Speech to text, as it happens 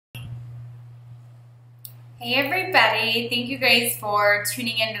Hey everybody, thank you guys for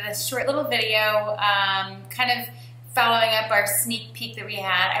tuning into this short little video, kind of following up our sneak peek that we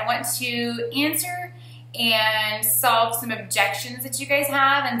had. I want to answer and solve some objections that you guys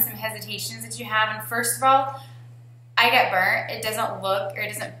have and some hesitations that you have. And first of all, I get burnt. It doesn't look or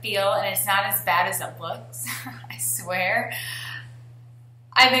it doesn't feel, and it's not as bad as it looks. I swear.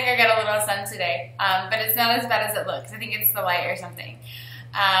 I think I got a little sun today, but it's not as bad as it looks. I think it's the light or something.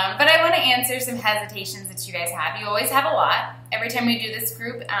 But I want to answer some hesitations that you guys have. You always have a lot. Every time we do this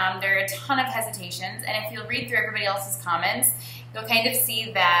group, there are a ton of hesitations, and if you'll read through everybody else's comments, you'll kind of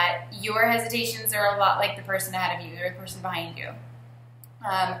see that your hesitations are a lot like the person ahead of you or the person behind you.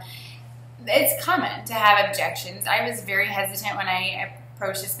 It's common to have objections. I was very hesitant when I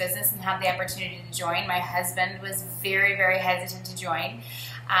approached this business and had the opportunity to join. My husband was very, very hesitant to join.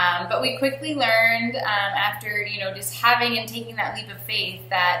 But we quickly learned after, just having and taking that leap of faith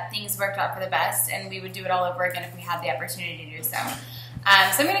that things worked out for the best, and we would do it all over again if we had the opportunity to do so.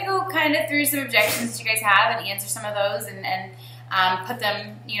 So I'm going to go kind of through some objections that you guys have and answer some of those and put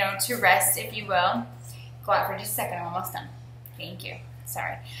them, to rest, if you will. Go out for just a second. I'm almost done. Thank you.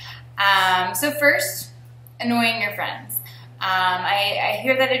 Sorry. So first, annoying your friends. I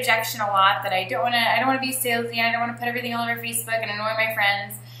hear that objection a lot, that I don't want to be salesy, and I don't want to put everything all over Facebook and annoy my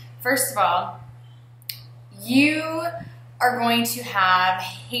friends. First of all, you are going to have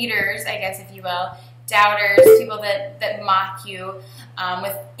haters, I guess, if you will, doubters, people that mock you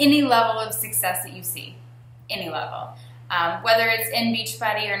with any level of success that you see, any level. Whether it's in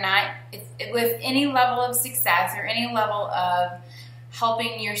Beachbody or not, with any level of success or any level of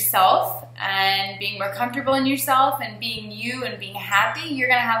helping yourself and being more comfortable in yourself and being you and being happy, you're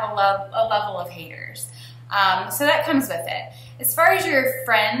going to have a level of haters. So that comes with it. As far as your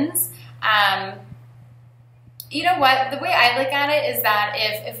friends, you know what? The way I look at it is that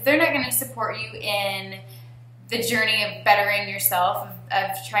if they're not going to support you in the journey of bettering yourself, of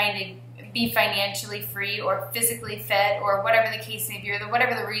trying to be financially free or physically fit or whatever the case may be, or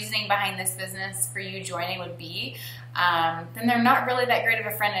whatever the reasoning behind this business for you joining would be, then they're not really that great of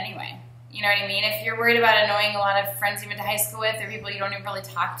a friend anyway. You know what I mean? If you're worried about annoying a lot of friends you went to high school with or people you don't even really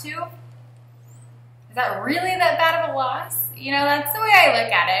talk to, is that really that bad of a loss? That's the way I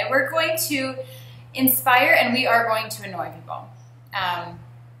look at it. We're going to inspire and we are going to annoy people.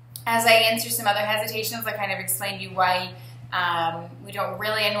 As I answer some other hesitations, I kind of explained to you why we don't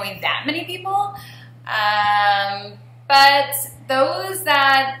really annoy that many people. But those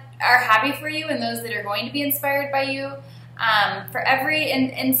that are happy for you and those that are going to be inspired by you, for every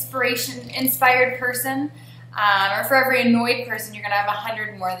inspired person, or for every annoyed person, you're going to have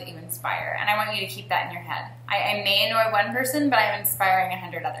 100 more that you inspire. And I want you to keep that in your head. I may annoy one person, but I'm inspiring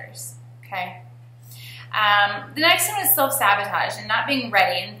 100 others. Okay? The next one is self-sabotage and not being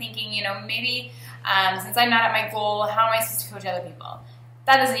ready and thinking, maybe since I'm not at my goal, how am I supposed to coach other people?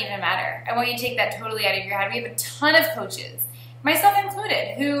 That doesn't even matter. I want you to take that totally out of your head. We have a ton of coaches, myself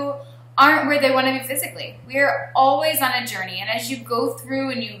included, who aren't where they want to be physically. We are always on a journey, and as you go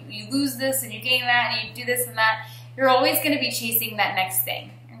through and you lose this and you gain that and you do this and that, you're always going to be chasing that next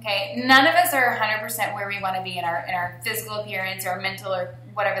thing. Okay? None of us are 100% where we want to be in our physical appearance or mental or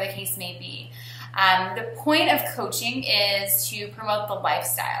whatever the case may be. The point of coaching is to promote the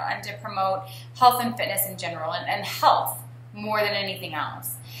lifestyle and to promote health and fitness in general, and health more than anything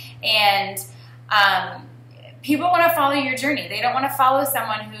else. And people want to follow your journey. They don't want to follow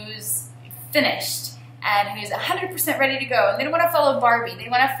someone who's finished and who's 100% ready to go. And they don't want to follow Barbie. They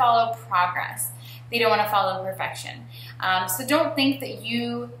want to follow progress. They don't want to follow perfection. So don't think that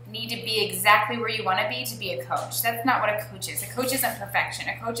you need to be exactly where you want to be a coach. That's not what a coach is. A coach isn't perfection.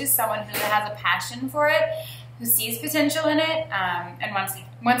 A coach is someone who has a passion for it, who sees potential in it, and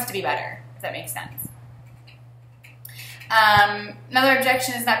wants to be better, if that makes sense. Another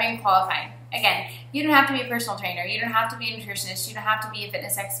objection is not being qualified. Again, you don't have to be a personal trainer. You don't have to be a nutritionist. You don't have to be a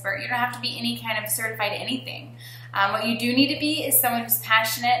fitness expert. You don't have to be any kind of certified anything. What you do need to be is someone who's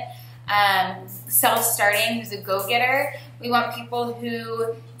passionate, self-starting, who's a go-getter. We want people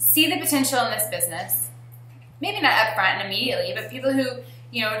who see the potential in this business, maybe not upfront and immediately, but people who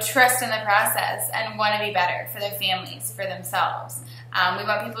trust in the process and want to be better for their families, for themselves. We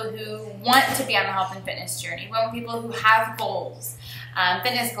want people who want to be on the health and fitness journey. We want people who have goals,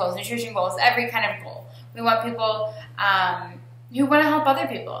 fitness goals, nutrition goals, every kind of goal. We want people who want to help other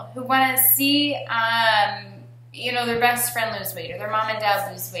people, who want to see their best friend lose weight, or their mom and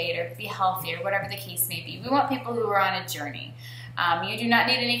dad lose weight, or be healthy, or whatever the case may be. We want people who are on a journey. You do not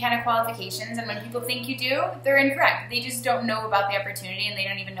need any kind of qualifications, and when people think you do, they're incorrect. They just don't know about the opportunity, and they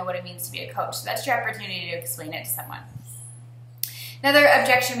don't even know what it means to be a coach. So that's your opportunity to explain it to someone. Another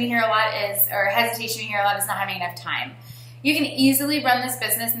objection we hear a lot is, or hesitation we hear a lot, is not having enough time. You can easily run this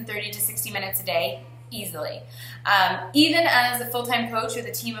business in 30 to 60 minutes a day, easily. Even as a full-time coach with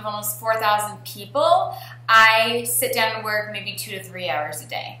a team of almost 4,000 people, I sit down and work maybe 2 to 3 hours a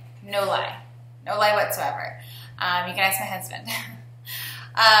day. No lie. No lie whatsoever. You can ask my husband.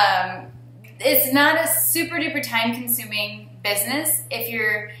 It's not a super duper time consuming business if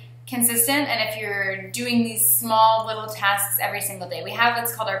you're consistent and if you're doing these small little tasks every single day. We have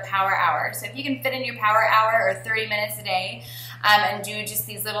what's called our power hour. So if you can fit in your power hour or 30 minutes a day and do just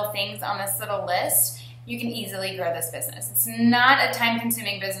these little things on this little list, you can easily grow this business. It's not a time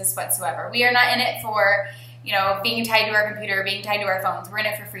consuming business whatsoever. We are not in it for, you know, being tied to our computer, being tied to our phones. We're in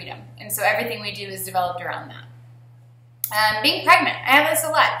it for freedom. And so everything we do is developed around that. Being pregnant, I have this a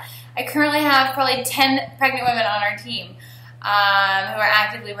lot. I currently have probably 10 pregnant women on our team who are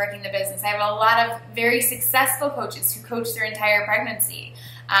actively working the business. I have a lot of very successful coaches who coach their entire pregnancy.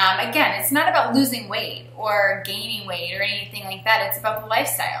 Again, it's not about losing weight or gaining weight or anything like that. It's about the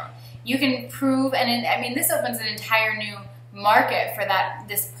lifestyle. You can prove, and I mean, this opens an entire new market for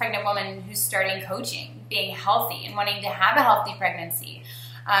this pregnant woman who's starting coaching, being healthy and wanting to have a healthy pregnancy.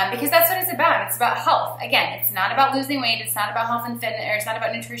 Because that's what it's about. It's about health. Again, it's not about losing weight. It's not about health and fitness, or it's not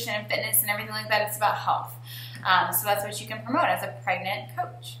about nutrition and fitness and everything like that. It's about health. So that's what you can promote as a pregnant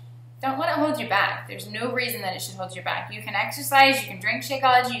coach. Don't let it hold you back. There's no reason that it should hold you back. You can exercise, you can drink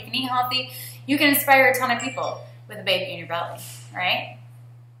Shakeology, you can eat healthy, you can inspire a ton of people with a baby in your belly, right?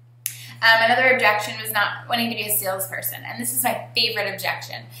 Another objection was not wanting to be a salesperson, and this is my favorite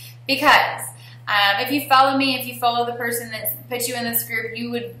objection because if you follow me, if you follow the person that put you in this group,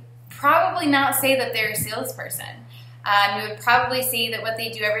 you would probably not say that they're a salesperson. You would probably say that what they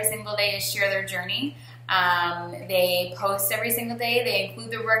do every single day is share their journey. They post every single day. They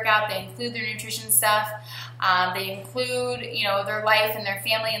include their workout. They include their nutrition stuff. They include, you know, their life and their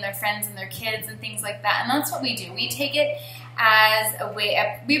family and their friends and their kids and things like that. And that's what we do. We take it as a way,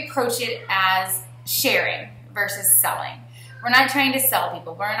 we approach it as sharing versus selling. We're not trying to sell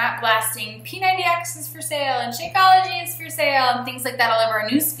people. We're not blasting P90X is for sale and Shakeology is for sale and things like that all over our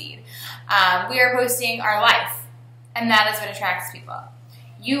newsfeed. We are posting our life, and that is what attracts people.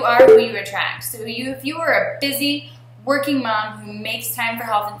 You are who you attract. So if you are a busy working mom who makes time for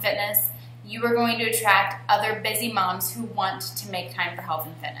health and fitness, you are going to attract other busy moms who want to make time for health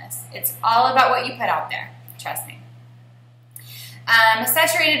and fitness. It's all about what you put out there. Trust me. A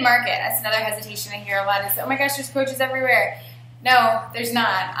saturated market. That's another hesitation I hear a lot is, oh my gosh, there's coaches everywhere. No, there's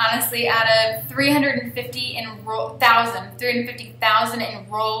not. Honestly, out of 350,000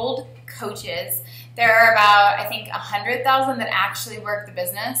 enrolled coaches, there are about, I think, 100,000 that actually work the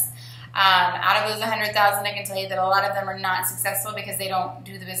business. Out of those 100,000, I can tell you that a lot of them are not successful because they don't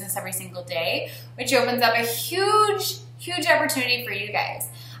do the business every single day, which opens up a huge, huge opportunity for you guys.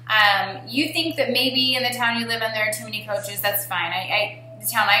 You think that maybe in the town you live in there are too many coaches. That's fine. The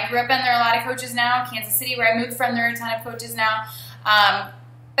town I grew up in, there are a lot of coaches now. Kansas City, where I moved from, there are a ton of coaches now.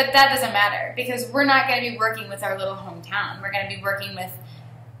 But that doesn't matter because we're not going to be working with our little hometown. We're going to be working with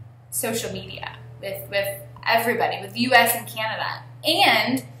social media, with everybody, with the US and Canada.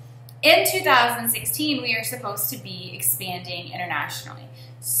 And in 2016, we are supposed to be expanding internationally.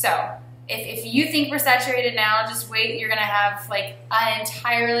 So if you think we're saturated now, just wait. You're going to have like an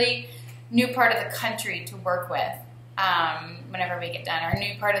entirely new part of the country to work with whenever we get done, or a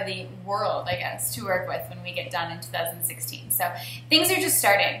new part of the world, I guess, to work with when we get done in 2016. So things are just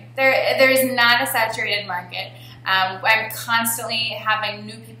starting. There is not a saturated market. I'm constantly having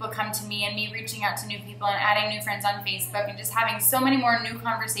new people come to me and me reaching out to new people and adding new friends on Facebook and just having so many more new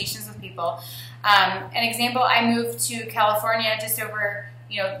conversations with people. An example, I moved to California just over,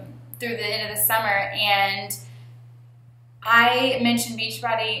 through the end of the summer, and I mentioned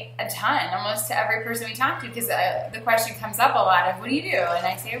Beachbody a ton, almost to every person we talk to, because the question comes up a lot of, what do you do? And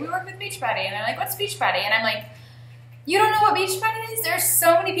I say, we work with Beachbody. And they're like, what's Beachbody? And I'm like, you don't know what Beachbody is? There's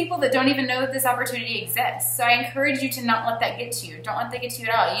so many people that don't even know that this opportunity exists. So I encourage you to not let that get to you. Don't let that get to you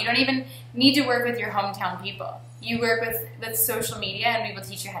at all. You don't even need to work with your hometown people. You work with social media, and we will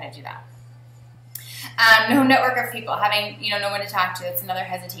teach you how to do that. No network of people, having no one to talk to. It's another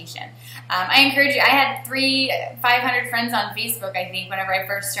hesitation. I encourage you. I had 500 friends on Facebook, I think, whenever I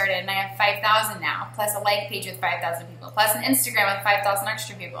first started, and I have 5,000 now, plus a like page with 5,000 people, plus an Instagram with 5,000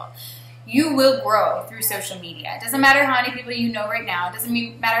 extra people. You will grow through social media. It doesn't matter how many people you know right now. It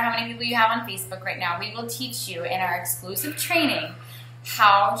doesn't matter how many people you have on Facebook right now. We will teach you in our exclusive training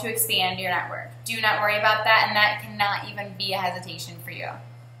how to expand your network. Do not worry about that, and that cannot even be a hesitation for you.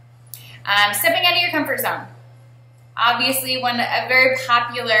 Stepping out of your comfort zone. Obviously, a very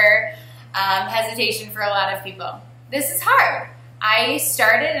popular hesitation for a lot of people. This is hard. I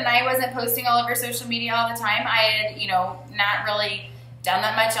started and I wasn't posting all over social media all the time. I had, not really done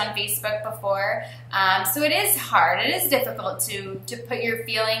that much on Facebook before. So it is hard. It is difficult to put your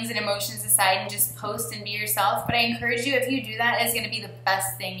feelings and emotions aside and just post and be yourself. But I encourage you, if you do that, it's going to be the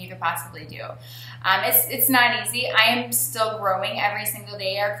best thing you could possibly do. It's not easy. I am still growing every single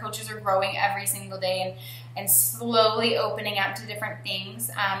day. Our coaches are growing every single day and slowly opening up to different things.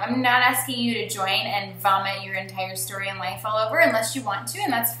 I'm not asking you to join and vomit your entire story and life all over unless you want to,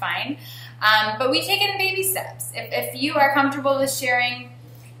 and that's fine. But we take it in baby steps. If you are comfortable with sharing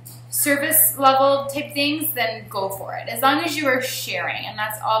service level type things, then go for it. As long as you are sharing, and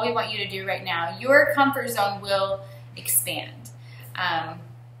that's all we want you to do right now, your comfort zone will expand.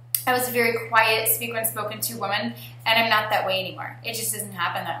 I was a very quiet, speak when spoken to woman, and I'm not that way anymore. It just doesn't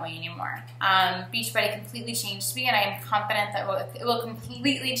happen that way anymore. Beachbody completely changed me, and I am confident that it will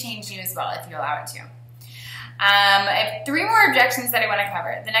completely change you as well if you allow it to. I have 3 more objections that I want to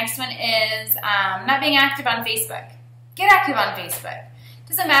cover. The next one is not being active on Facebook. Get active on Facebook.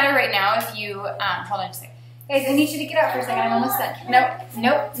 Doesn't matter right now if you, hold on just a second. Guys, I need you to get out for a second. I'm almost done.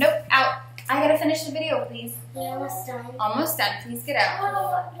 Nope, out. I gotta finish the video, please. You're almost done. Almost done. Please get out.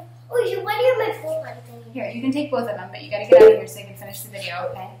 Oh, you why do you have my phone like that? Here, you can take both of them, but you gotta get out of here so I can finish the video,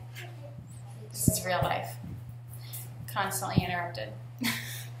 okay? This is real life. Constantly interrupted.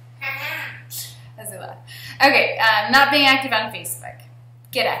 As I laugh. Okay, not being active on Facebook.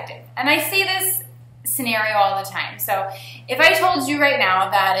 Get active. And I say this scenario all the time. So if I told you right now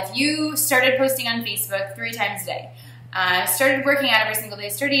that if you started posting on Facebook 3 times a day, started working out every single day,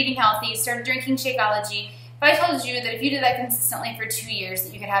 started eating healthy, started drinking Shakeology, if I told you that if you did that consistently for 2 years,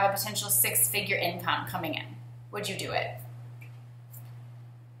 that you could have a potential 6-figure income coming in, would you do it?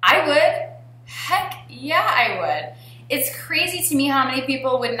 I would. Heck yeah, I would. It's crazy to me how many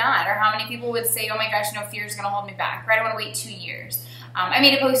people would not, or how many people would say, oh my gosh, no, fear is going to hold me back, or I don't want to wait 2 years. I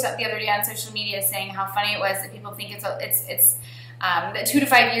made a post up the other day on social media saying how funny it was that people think that 2 to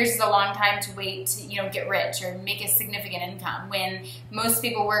 5 years is a long time to wait to get rich or make a significant income when most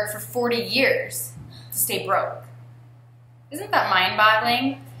people work for 40 years to stay broke. Isn't that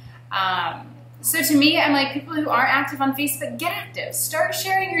mind-boggling? So to me, I'm like, people who aren't active on Facebook, get active. Start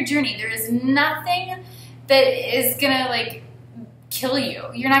sharing your journey. There is nothing that is gonna kill you.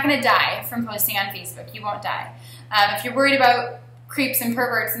 You're not gonna die from posting on Facebook. You won't die. If you're worried about creeps and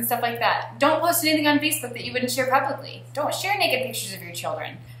perverts and stuff like that, don't post anything on Facebook that you wouldn't share publicly. Don't share naked pictures of your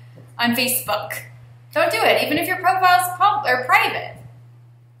children on Facebook. Don't do it, even if your profile is private.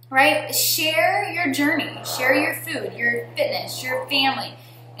 Right? Share your journey. Share your food, your fitness, your family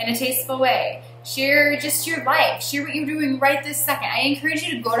in a tasteful way. Share just your life. Share what you're doing right this second. I encourage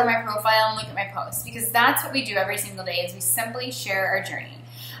you to go to my profile and look at my posts because that's what we do every single day is we simply share our journey.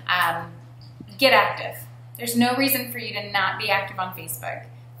 Get active. There's no reason for you to not be active on Facebook.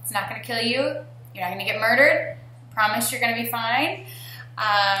 It's not going to kill you. You're not going to get murdered. I promise you're going to be fine.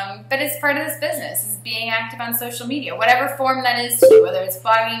 But it's part of this business, is being active on social media, whatever form that is to you, whether it's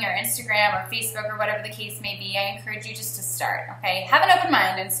blogging or Instagram or Facebook or whatever the case may be. I encourage you just to start, okay? Have an open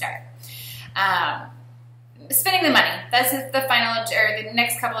mind and start. Spending the money. That's the final, or the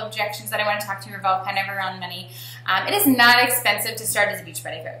next couple of objections that I want to talk to you revolve kind of around money. It is not expensive to start as a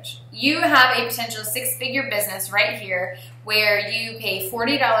Beachbody coach. You have a potential 6-figure business right here where you pay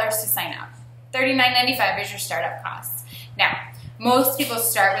 $40 to sign up. $39.95 is your startup costs. Now, most people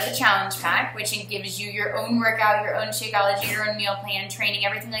start with a challenge pack, which gives you your own workout, your own Shakeology, your own meal plan, training,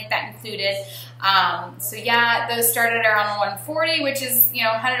 everything like that included. So yeah, those start at around $140, which is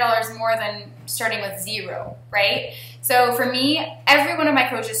 $100 more than starting with 0, right? So for me, every one of my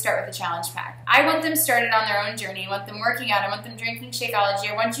coaches start with a challenge pack. I want them started on their own journey. I want them working out. I want them drinking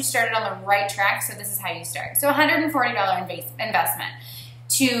Shakeology. I want you started on the right track. So this is how you start. So $140 investment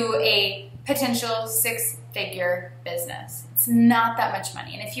to a potential 6-figure business. It's not that much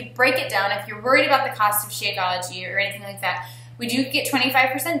money. And if you break it down, if you're worried about the cost of Shakeology or anything like that, we do get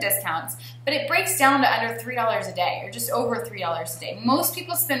 25% discounts, but it breaks down to under $3 a day or just over $3 a day. Most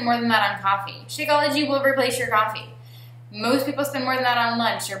people spend more than that on coffee. Shakeology will replace your coffee. Most people spend more than that on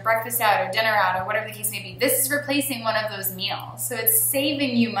lunch or breakfast out or dinner out or whatever the case may be. This is replacing one of those meals. So it's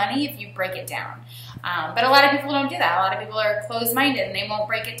saving you money if you break it down. But a lot of people don't do that. A lot of people are closed-minded and they won't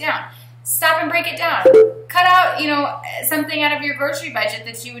break it down. Stop and break it down. Cut out, something out of your grocery budget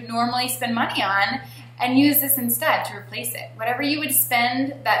that you would normally spend money on and use this instead to replace it. Whatever you would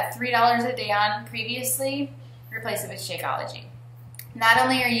spend that $3 a day on previously, replace it with Shakeology. Not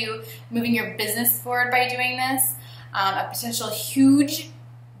only are you moving your business forward by doing this, a potential huge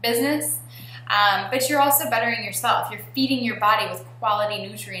business, but you're also bettering yourself. You're feeding your body with quality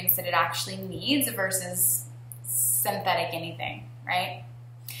nutrients that it actually needs versus synthetic anything. right?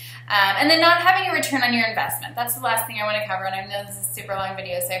 And then not having a return on your investment. That's the last thing I want to cover, and I know this is a super long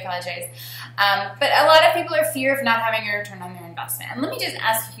video, so I apologize. But a lot of people are fear of not having a return on their investment. And let me just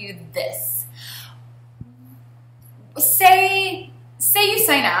ask you this. Say you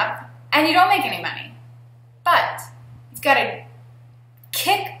sign up and you don't make any money, but you've got a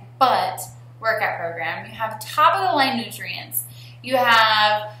kick-butt workout program, you have top-of-the-line nutrients, you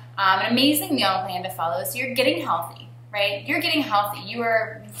have an amazing meal plan to follow, so you're getting healthy, right? You're getting healthy. You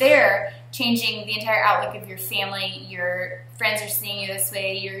are there changing the entire outlook of your family. Your friends are seeing you this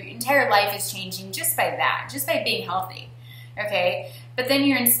way. Your entire life is changing just by that, just by being healthy, okay? But then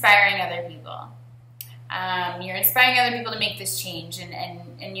you're inspiring other people. You're inspiring other people to make this change,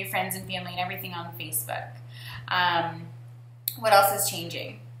 and your friends and family and everything on Facebook. What else is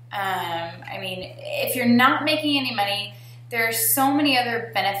changing? I mean, if you're not making any money, there are so many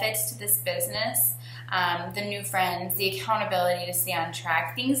other benefits to this business. The new friends, the accountability to stay on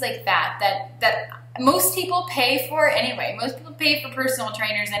track, things like that most people pay for anyway. Most people pay for personal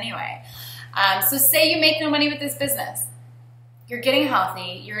trainers anyway. So say you make no money with this business. You're getting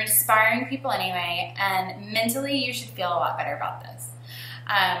healthy, you're inspiring people anyway, and mentally you should feel a lot better about this.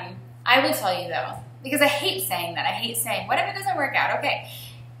 I will tell you though, because I hate saying that. I hate saying, what if it doesn't work out? Okay,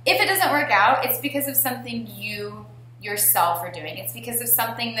 if it doesn't work out, it's because of something you yourself are doing. It's because of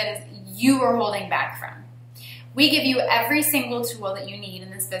something that is you are holding back from. We give you every single tool that you need in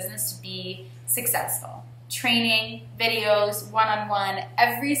this business to be successful. Training, videos, one-on-one,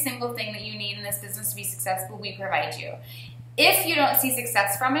 every single thing that you need in this business to be successful, we provide you. If you don't see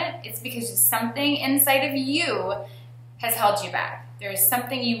success from it, it's because something inside of you has held you back. There is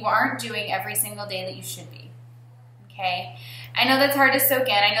something you aren't doing every single day that you should be. Okay? I know that's hard to soak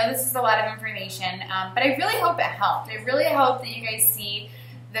in. I know this is a lot of information, but I really hope it helped. I really hope that you guys see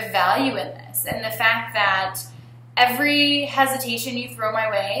the value in this and the fact that every hesitation you throw my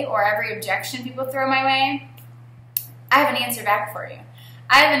way or every objection people throw my way, I have an answer back for you.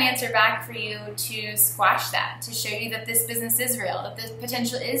 I have an answer back for you to squash that, to show you that this business is real, that the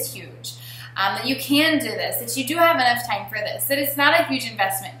potential is huge, that you can do this, that you do have enough time for this, that it's not a huge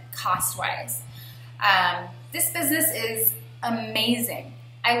investment cost-wise. This business is amazing.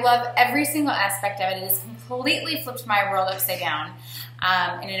 I love every single aspect of it. It has completely flipped my world upside down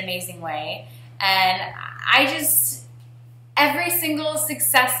in an amazing way. And every single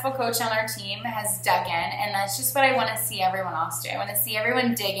successful coach on our team has dug in, and that's just what I want to see everyone else do. I want to see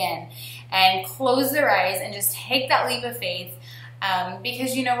everyone dig in and close their eyes and just take that leap of faith,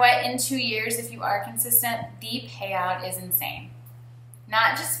 because you know what? In 2 years, if you are consistent, the payout is insane.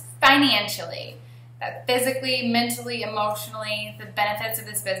 Not just financially, but physically, mentally, emotionally, the benefits of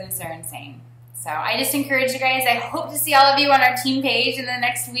this business are insane. So I just encourage you guys. I hope to see all of you on our team page in the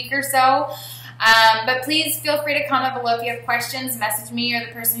next week or so. But please feel free to comment below if you have questions. Message me or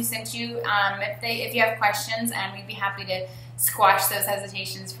the person who sent you if you have questions, and we'd be happy to squash those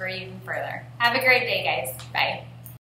hesitations for you even further. Have a great day, guys. Bye.